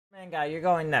And guy, you're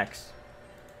going next.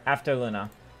 After Luna.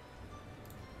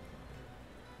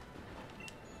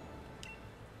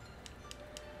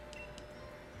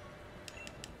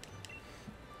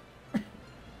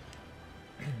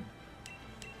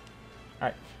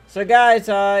 Alright. So guys,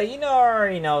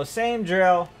 already know, same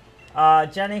drill.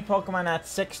 Jenny Pokemon at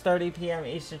 6:30 p.m.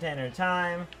 Eastern Standard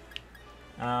Time.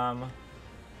 Yeah.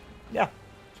 That's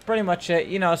pretty much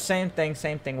it. Same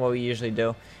thing what we usually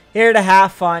do. Here to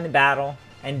have fun, battle,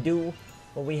 and do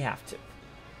what we have to.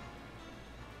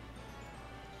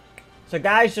 So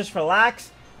guys, just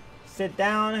relax, sit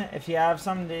down. If you have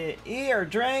something to eat or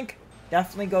drink,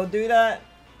 definitely go do that.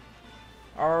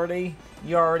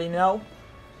 You already know.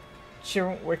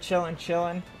 We're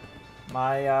chilling.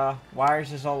 My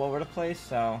wires is all over the place,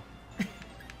 so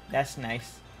that's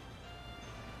nice.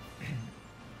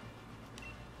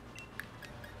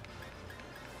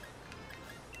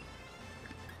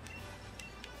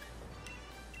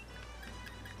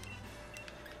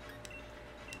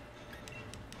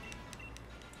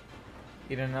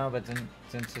 You don't know, but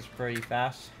Zin's is pretty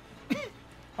fast.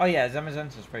 Oh yeah,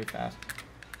 Zin's is pretty fast.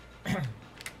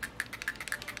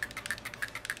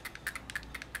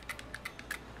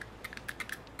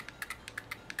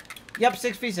 Yep,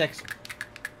 6v6.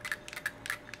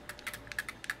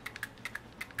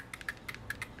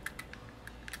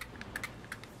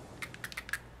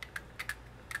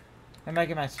 I'm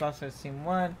making my spots at Team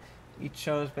 1. Each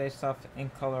show is based off in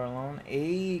color alone.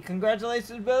 Hey,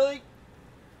 congratulations, Billy!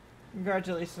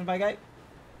 Congratulations, my guy.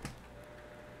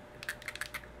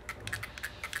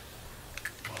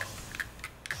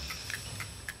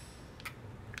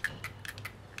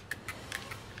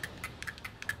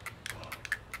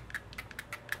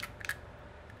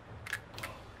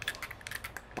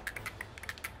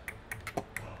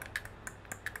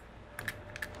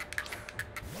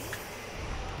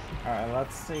 Alright,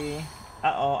 let's see.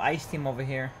 Uh-oh, Ice Team over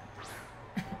here.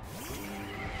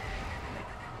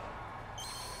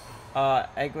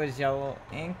 Egg was yellow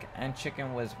ink and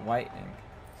chicken was white ink.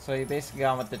 So you basically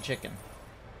got with the chicken.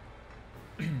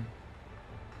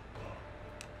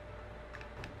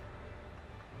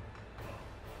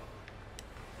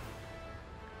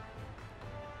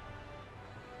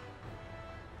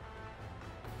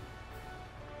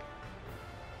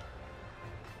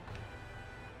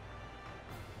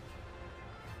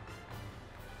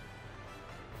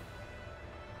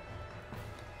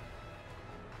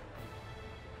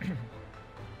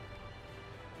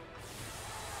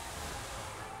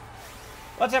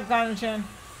 What's up, Connor-chan?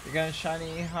 You're gonna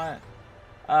shiny hunt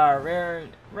rare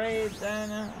raids then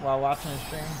while watching the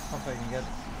stream. Hopefully I can get it.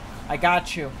 I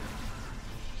got you.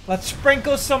 Let's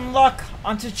sprinkle some luck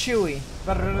onto Chewy.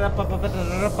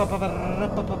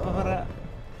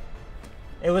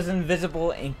 It was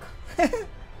invisible ink.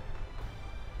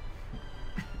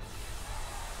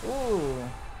 Ooh.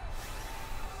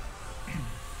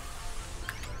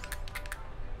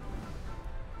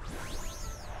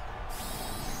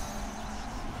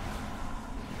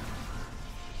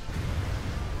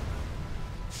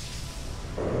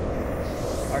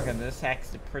 Okay, this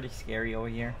hack's pretty scary over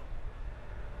here.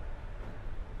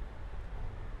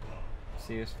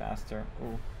 See who's faster.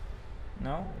 Ooh.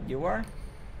 No? You are?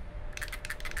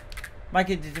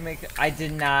 Mikey, did you make it? I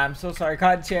did not. I'm so sorry,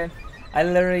 Cotton-chan. I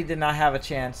literally did not have a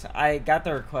chance. I got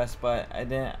the request, but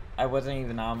I wasn't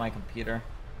even on my computer.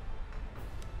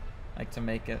 Like to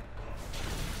make it.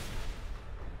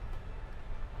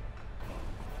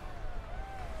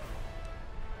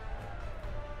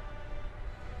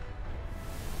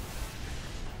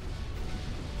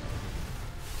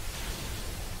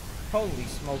 Holy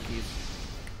smokies.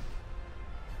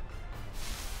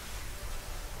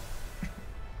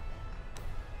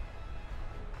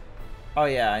 Oh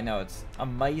yeah, I know, it's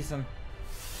amazing.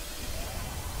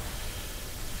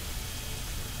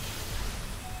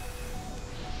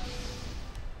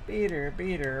 Beater.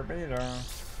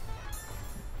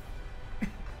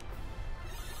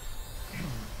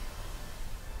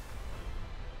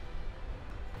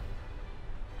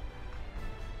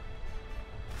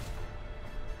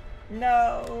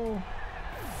 No.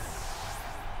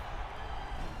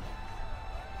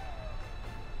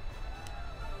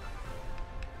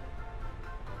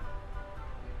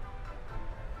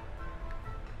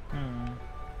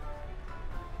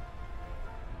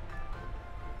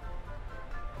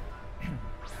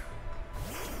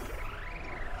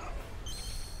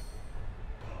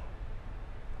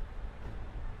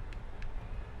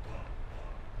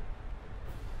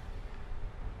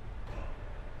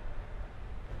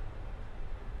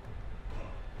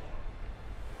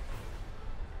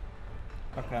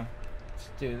 Okay, let's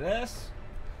do this.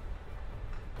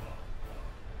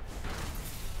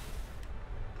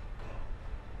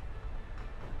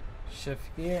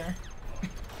 shift gear.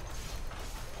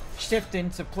 Shift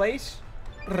into place.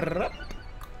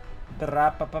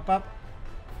 Drop up up up.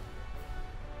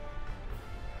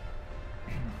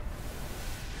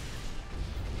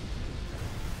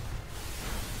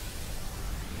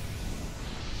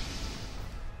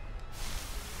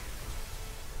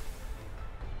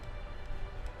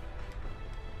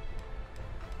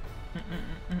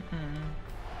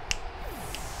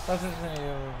 Plus, it's an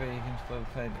overview. You can still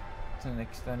play to an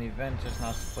extended event, just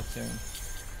not Splatoon.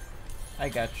 I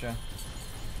gotcha.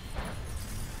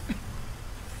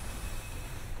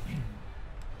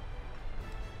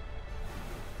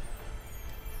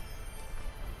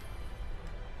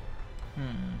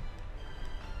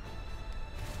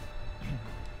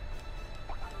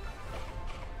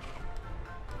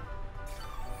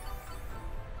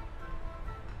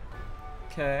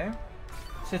 Okay.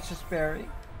 Citrus berry.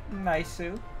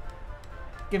 Nice-oo.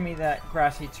 Give me that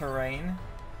grassy terrain.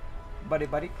 Buddy,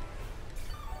 buddy.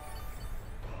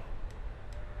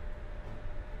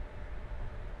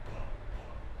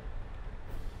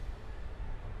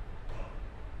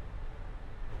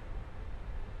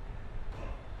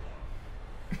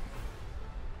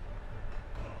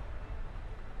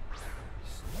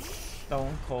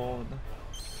 Stone cold.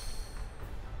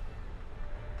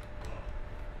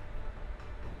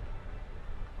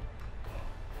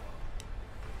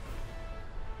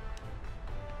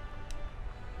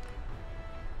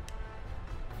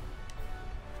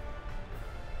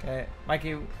 Okay,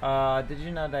 Mikey, did you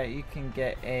know that you can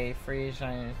get a free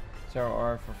shiny Zero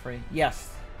Aura for free?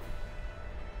 Yes.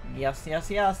 Yes, yes,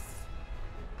 yes.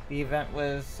 The event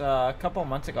was a couple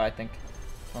months ago, I think,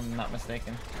 if I'm not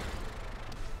mistaken.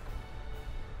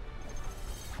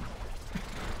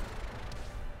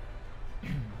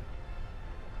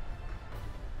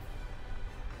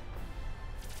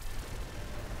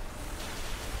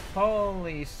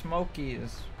 Holy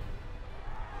smokies.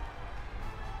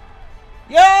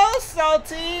 Yo,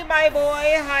 Salty, my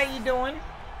boy, how you doing?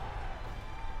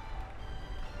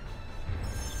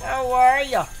 How are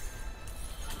ya?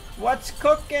 What's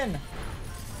cooking?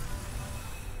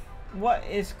 What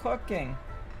is cooking?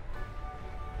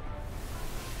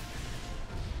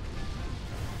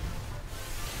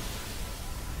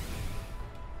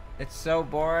 It's so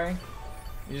boring.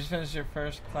 You just finished your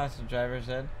first class of driver's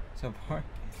ed. So boring.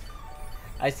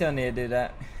 I still need to do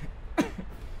that.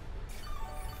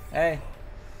 Hey.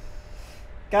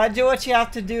 Gotta do what you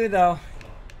have to do, though.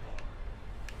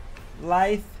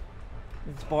 Life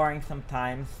is boring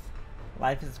sometimes.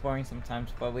 Life is boring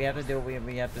sometimes, but we have to do what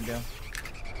we have to do.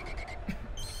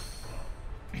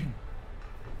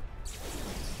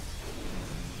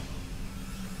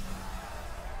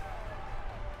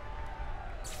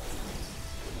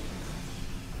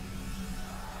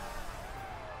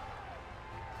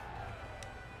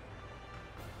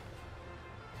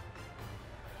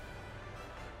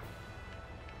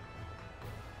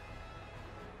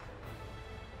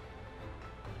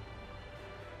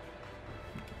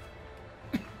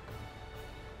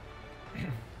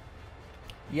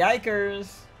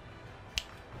 Yikers.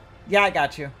 Yeah, I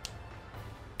got you.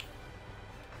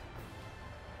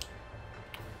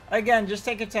 Again, just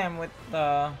take your time with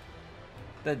the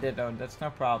ditto. That's no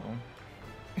problem.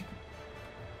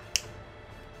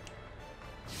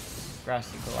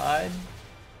 Grassy glide.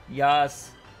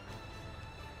 Yes.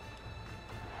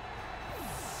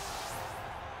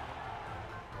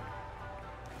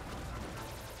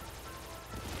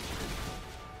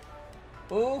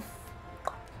 Oof.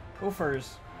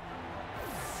 Oofers.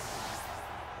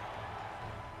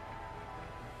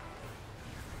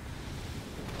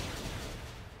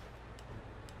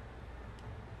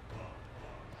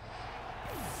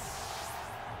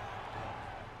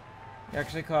 You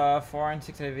actually caught 4 and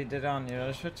 6 AV did on your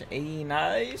other switch. Hey,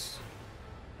 nice.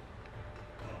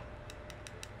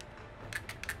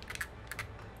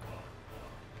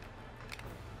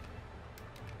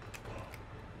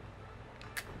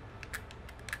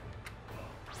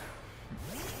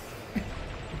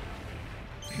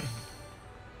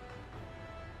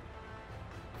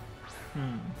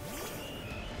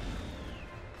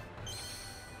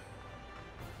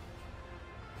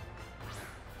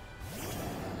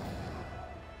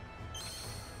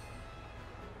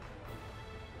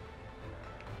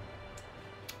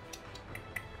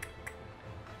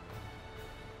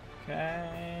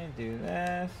 Okay, do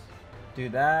this. Do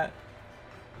that.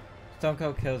 Stone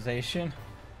Cold Killzation.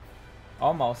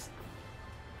 Almost.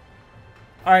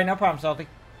 Alright, no problem, Salty.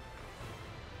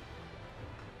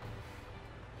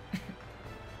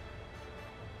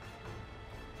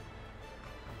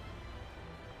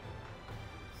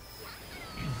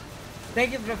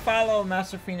 Thank you for the follow,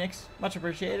 Master Phoenix. Much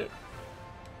appreciated.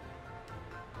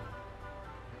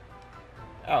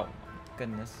 Oh,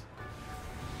 goodness.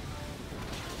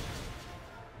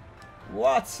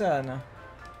 Watson!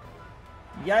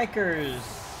 Yikers!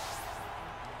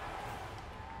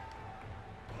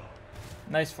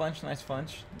 Nice flinch, nice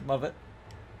flinch. Love it.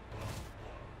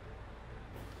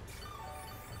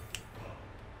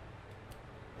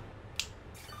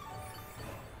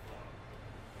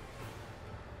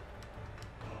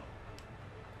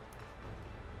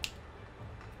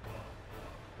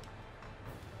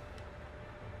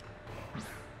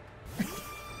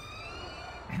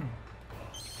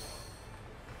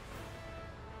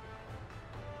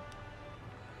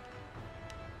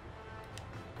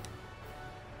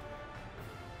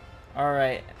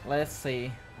 Alright, let's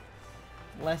see.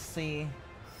 Let's see.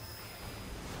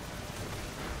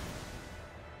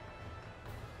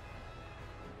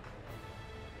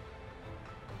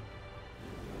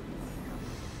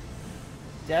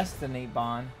 Destiny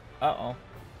Bond. Uh-oh.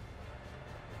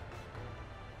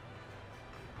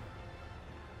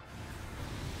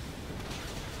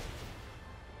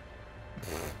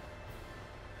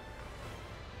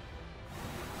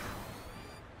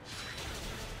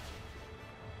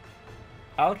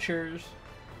 Ouchers.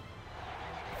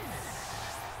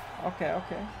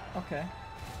 Okay.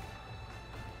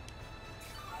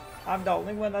 I'm the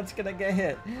only one that's gonna get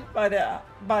hit by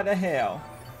the hail.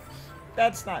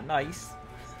 That's not nice.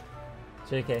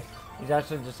 JK, he's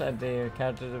actually just said the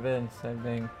character's events have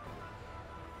been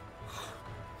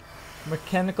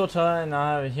mechanical to and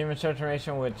not have a human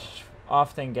transformation, which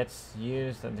often gets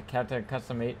used as the character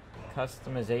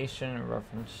customization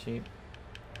reference sheet.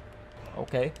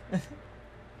 Okay.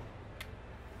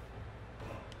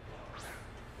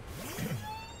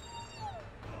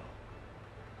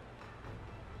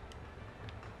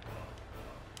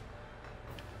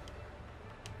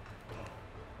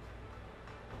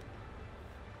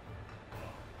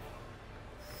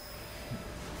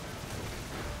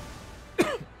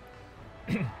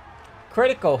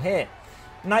 Critical hit.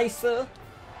 Nicer.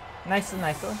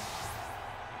 Nicer.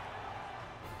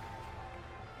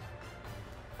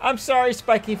 I'm sorry,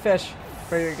 Spiky Fish,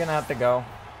 but you're gonna have to go.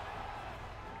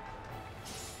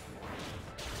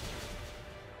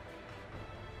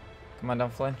 Come on,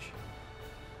 don't flinch.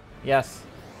 Yes.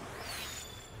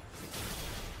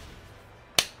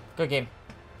 Good game.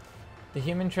 The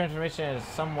human transformation is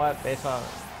somewhat based on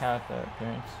character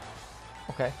appearance.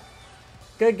 Okay.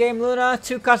 Good game, Luna.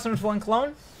 2 customs, 1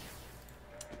 clone.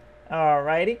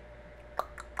 Alrighty.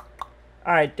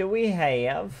 Alright, do we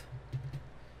have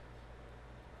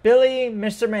Billy,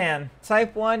 Mr. Man,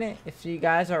 type 1 if you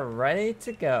guys are ready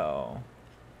to go.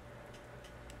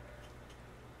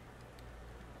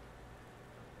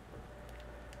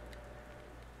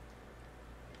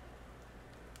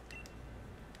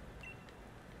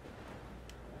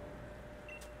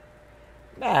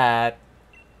 That.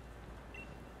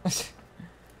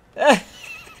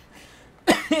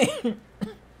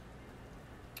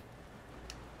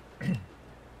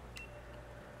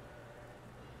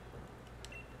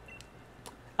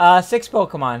 6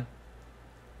 Pokemon.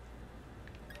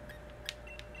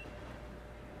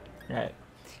 Right.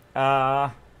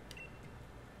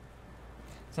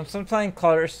 Since I'm playing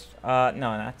Colors, no,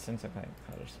 not since I'm playing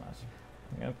Color Smash.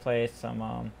 I'm gonna play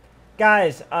some,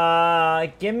 guys,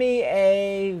 give me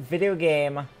a video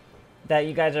game that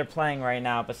you guys are playing right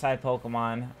now beside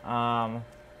Pokemon,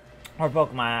 or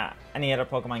Pokemon, any other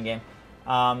Pokemon game,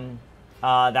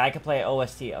 that I could play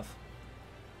OST of.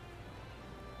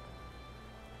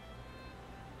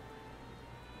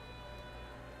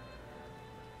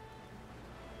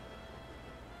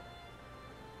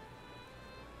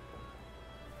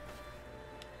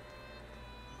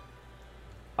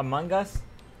 Among Us?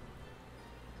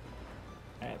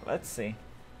 Alright, let's see.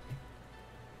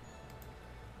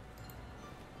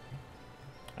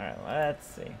 Alright, let's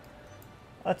see.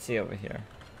 Let's see over here.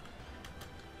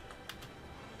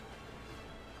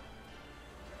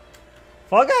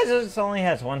 Fall Guys just only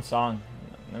has 1 song.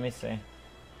 Let me see.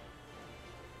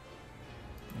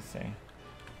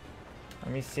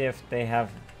 Let me see if they have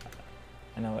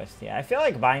an OST. I feel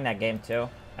like buying that game too.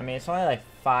 I mean, it's only like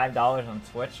 $5 on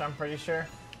Switch, I'm pretty sure.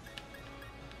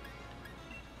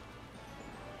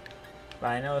 But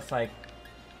I know it's like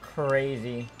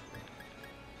crazy.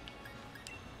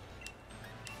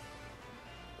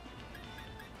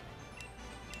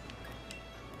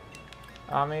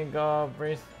 Amigo,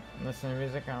 breathe, listen to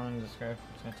music, I'm gonna describe.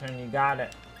 It's my turn, you got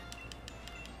it.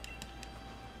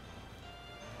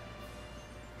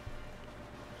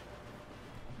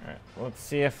 Alright, let's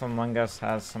see if Among Us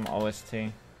has some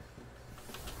OST.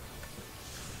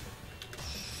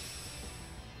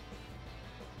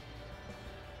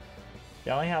 They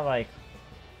only have like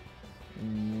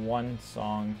one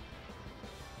song.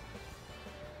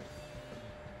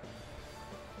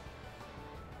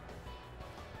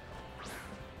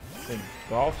 It's a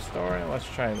golf story? Let's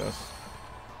try this.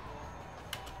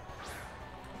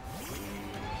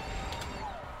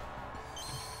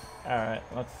 Alright,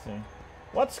 let's see.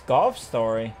 What's Golf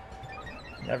Story?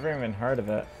 Never even heard of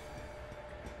it.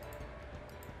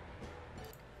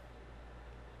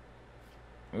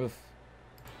 Oof.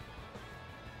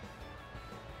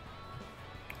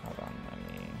 Hold on, let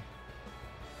me...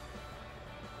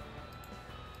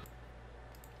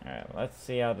 Alright, let's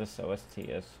see how this OST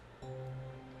is.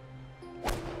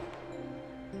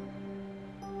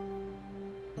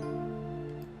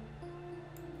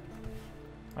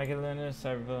 Michael Luna,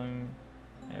 cyberbullying.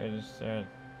 I registered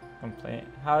complaint.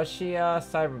 How is she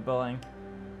cyberbullying?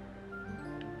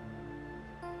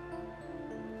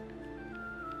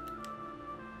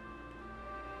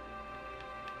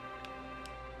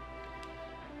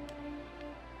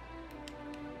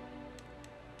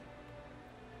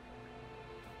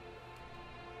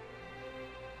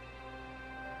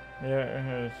 Yeah,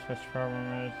 her such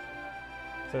problem is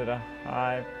to the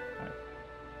high.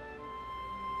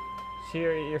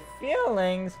 Share your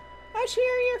feelings? I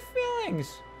share your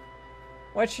feelings.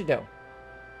 What'd she do?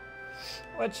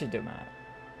 What'd she do, Matt?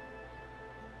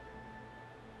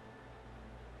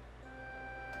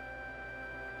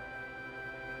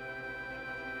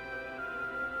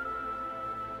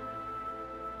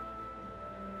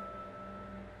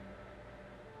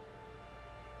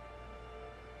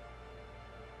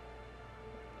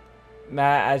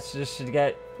 Matt, I just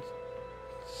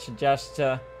suggest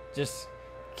to just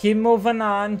keep moving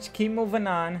on. Just keep moving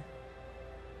on.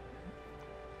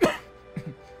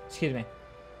 Excuse me.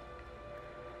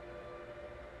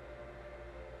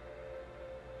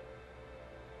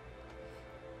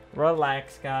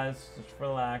 Relax, guys. Just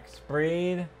relax.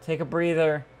 Breathe. Take a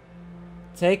breather.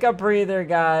 Take a breather,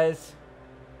 guys.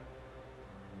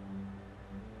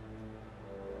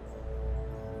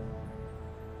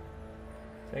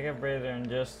 Take a breather and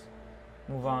just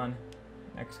move on.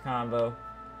 Next combo.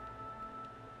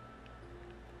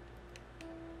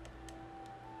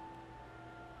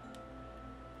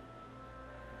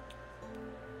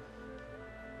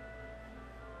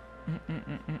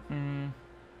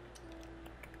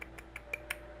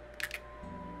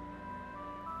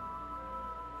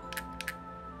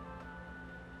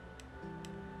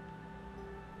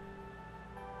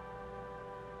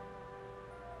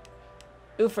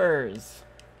 Oofers.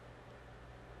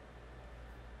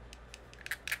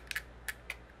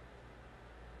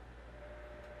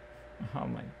 Oh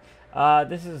my.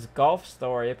 This is Golf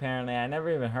Story, apparently. I never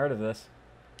even heard of this.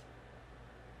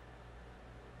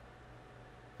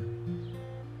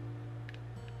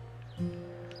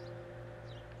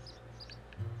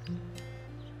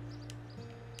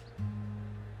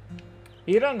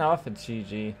 You don't know if it's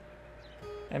GG.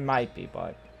 It might be,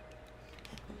 but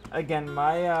again,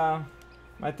 my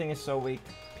thing is so weak.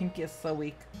 Pinky is so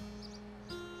weak.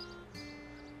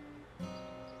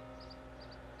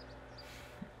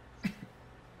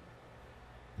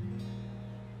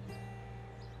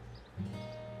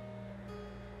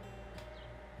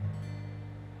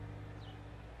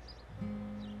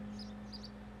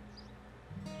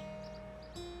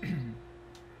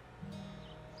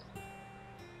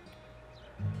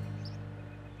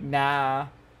 Nah,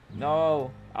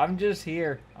 no, I'm just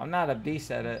here. I'm not a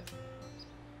beast at it.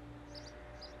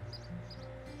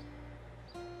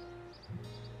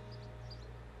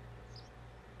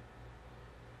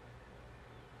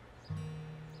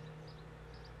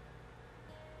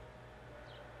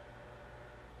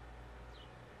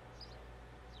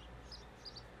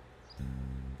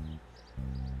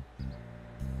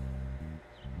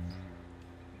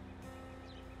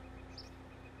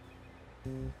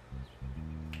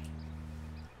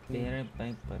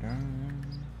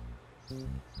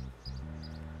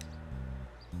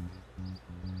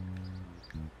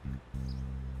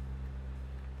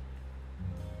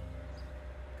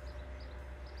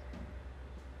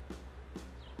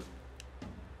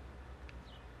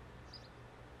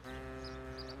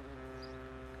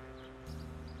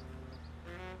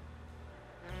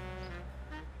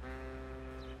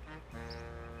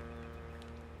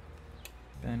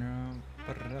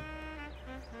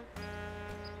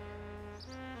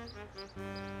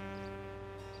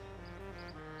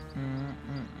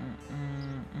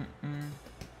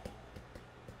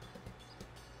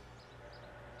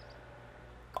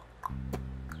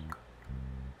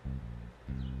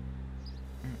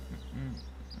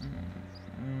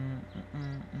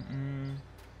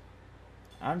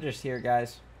 I'm just here,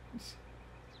 guys.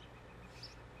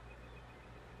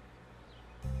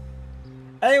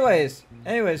 Anyways,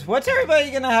 what's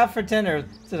everybody gonna have for dinner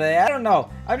today? I don't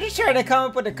know. I'm just trying to come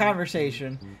up with a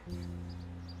conversation.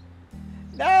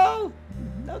 No!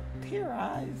 No tear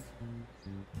eyes.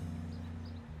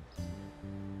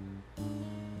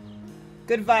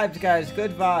 Good vibes, guys.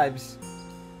 Good vibes.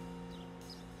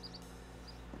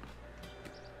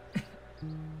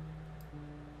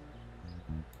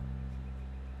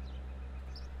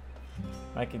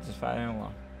 Mikey just fighting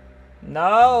along.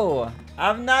 No!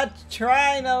 I'm not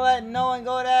trying to let no one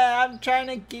go down. I'm trying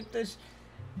to keep this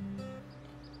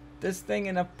thing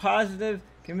in a positive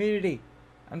community.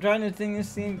 I'm trying to think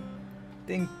this thing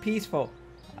peaceful.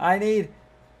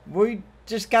 We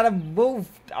just gotta move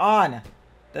on.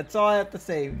 That's all I have to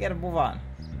say. We gotta move on.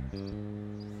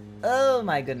 Oh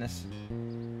my goodness.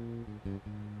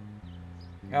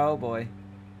 Oh boy.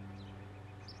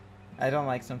 I don't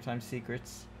like sometimes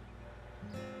secrets.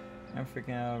 I'm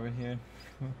freaking out over here.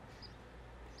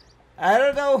 I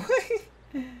don't know.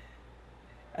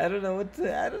 I don't know what to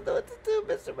do,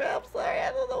 Mr. Ray. I'm sorry.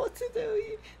 I don't know what to do.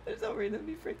 There's no reason to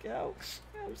be freaking out.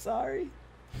 I'm sorry.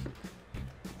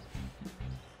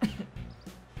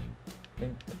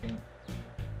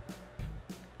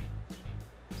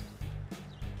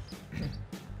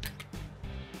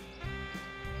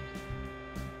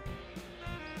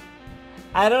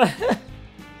 I don't.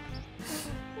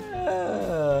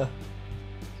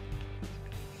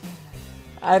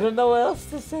 I don't know what else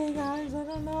to say, guys. I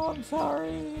don't know. I'm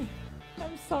sorry.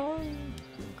 I'm sorry.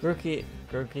 Grookey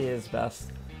is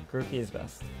best. Grookey is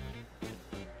best.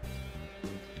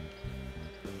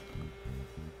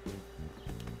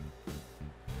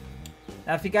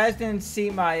 Now, if you guys didn't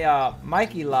see my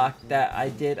Mikey lock that I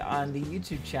did on the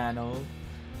YouTube channel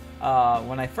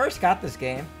when I first got this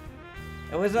game,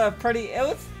 it was a pretty.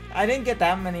 I didn't get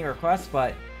that many requests,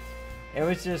 but it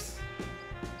was just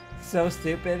so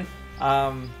stupid.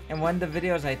 In one of the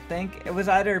videos, I think it was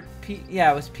either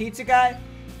it was Pizza Guy.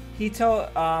 He told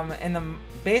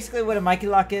basically what a Mikey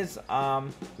lock is.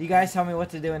 You guys tell me what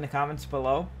to do in the comments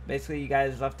below. Basically, you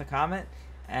guys left a comment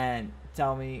and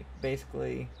tell me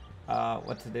basically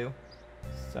what to do.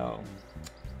 So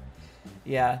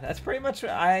yeah, that's pretty much.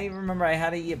 I remember I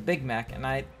had to eat a Big Mac, and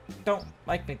I don't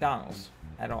like McDonald's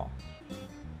at all.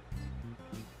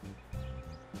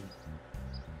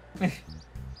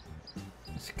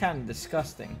 It's kind of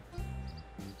disgusting.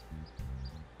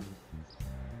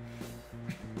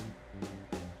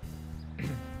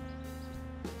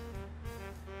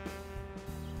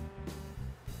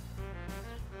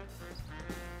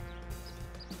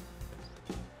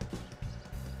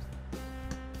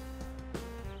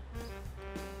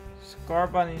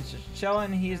 Scarbunny's just chilling.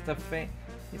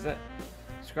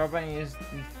 Scarbunny is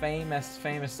the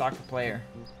famous soccer player.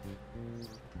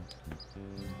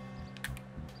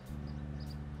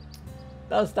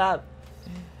 Don't stop.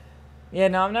 Yeah,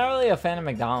 no, I'm not really a fan of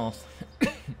McDonald's.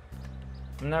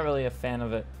 I'm not really a fan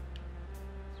of it.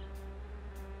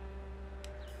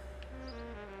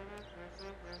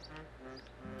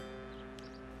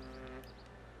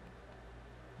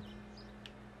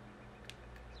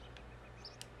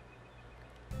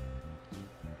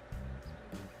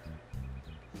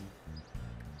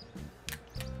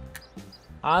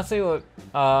 Honestly, what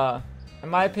in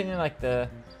my opinion, like the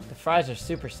fries are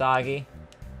super soggy.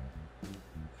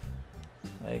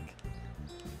 Like,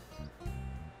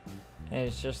 and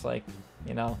it's just like,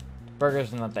 you know,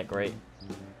 burgers are not that great.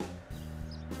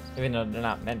 Even though they're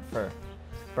not meant for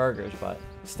burgers, but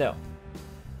still.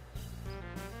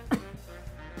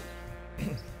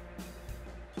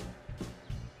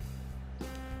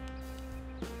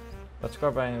 But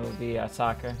Scorpion will be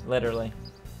soccer, literally.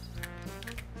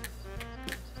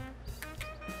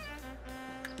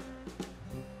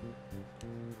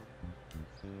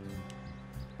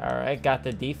 Alright, got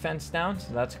the defense down,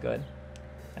 so that's good.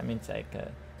 That means I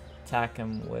could attack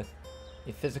him with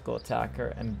a physical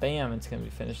attacker, and bam, it's gonna be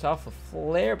finished off with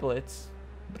Flare Blitz.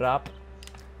 Brop.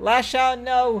 Lash out,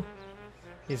 no!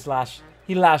 He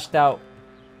lashed out.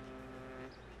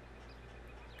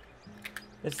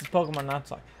 This is Pokemon not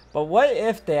soccer. But what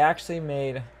if they actually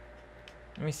made...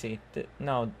 Let me see.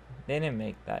 No, they didn't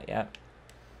make that yet.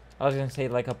 I was gonna say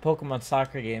like a Pokemon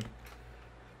soccer game.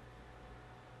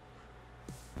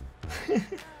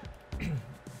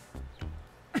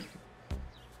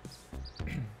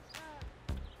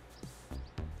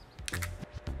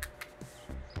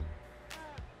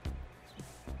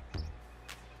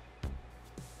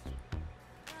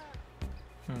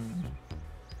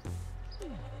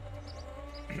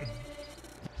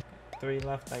 Three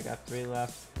left, I got 3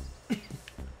 left.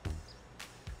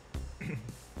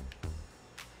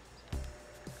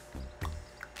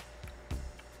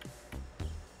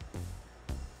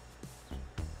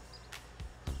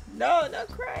 No, no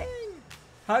crying.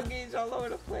 Huggies all over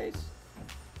the place.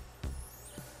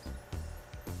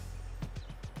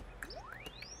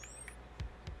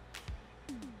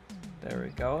 There we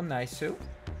go. Nice soup.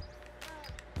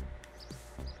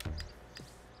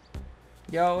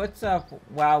 Yo, what's up?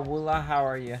 Wow, Woola, how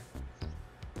are you?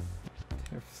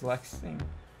 They're flexing.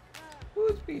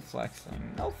 Who's be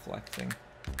flexing? No flexing.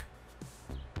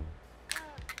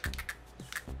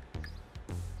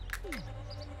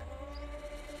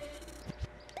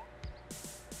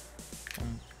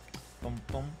 Boom,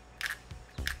 boom.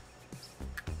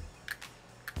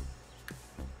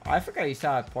 Oh, I forgot you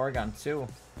saw a Porygon too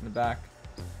in the back.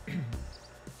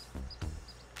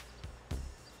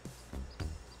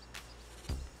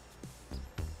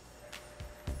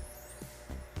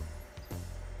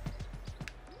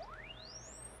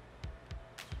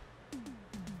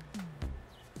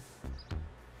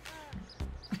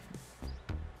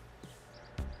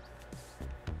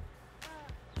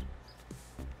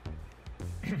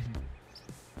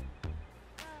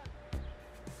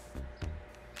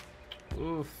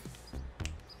 Oof.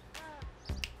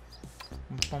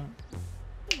 Boom.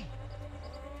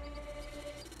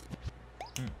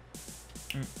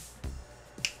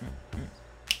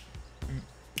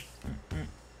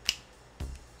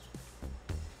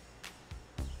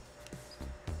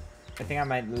 I think I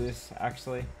might lose,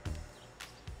 actually.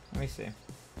 Let me see.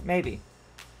 Maybe.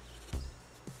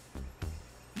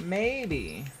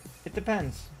 Maybe. It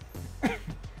depends.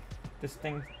 This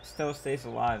thing still stays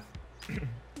alive.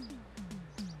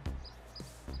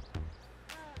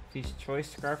 If he's choice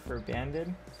scarf or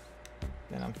banded,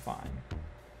 then I'm fine.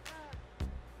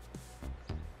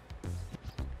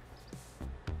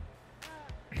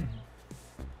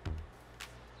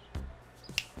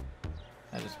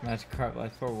 I just magic card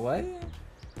life for what?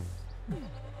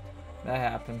 That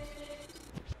happens.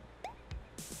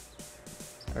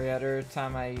 Every other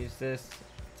time I use this,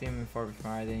 Team 4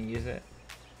 before I didn't use it.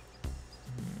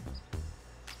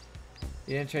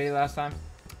 You didn't trade it last time?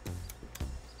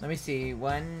 Let me see.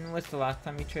 When was the last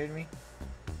time you traded me?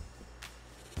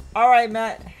 Alright,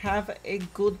 Matt. Have a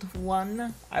good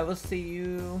one. I will see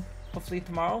you hopefully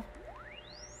tomorrow.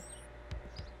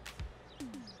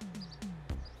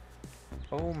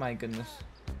 Oh my goodness.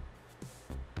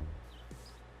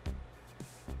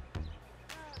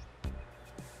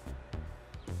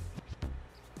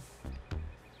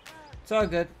 It's all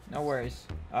good. No worries.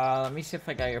 Let me see if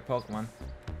I got your Pokemon.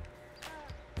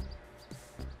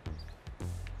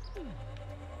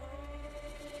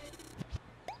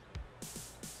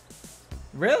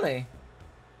 Really?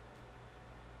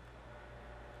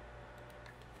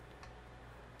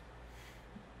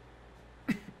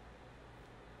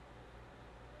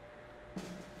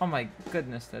 Oh my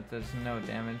goodness, that does no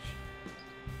damage.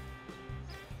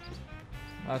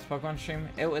 Last Pokemon stream?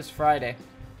 It was Friday.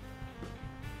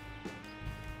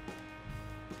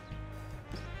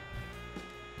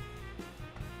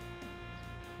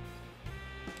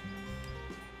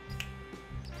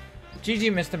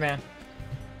 GG, Mr. Man.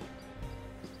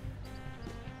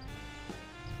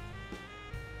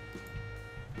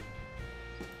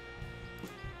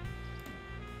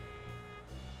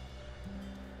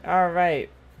 Alright.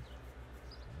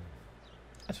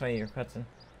 That's why you're cutting.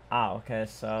 Ah, okay,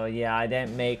 so yeah, I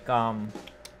didn't make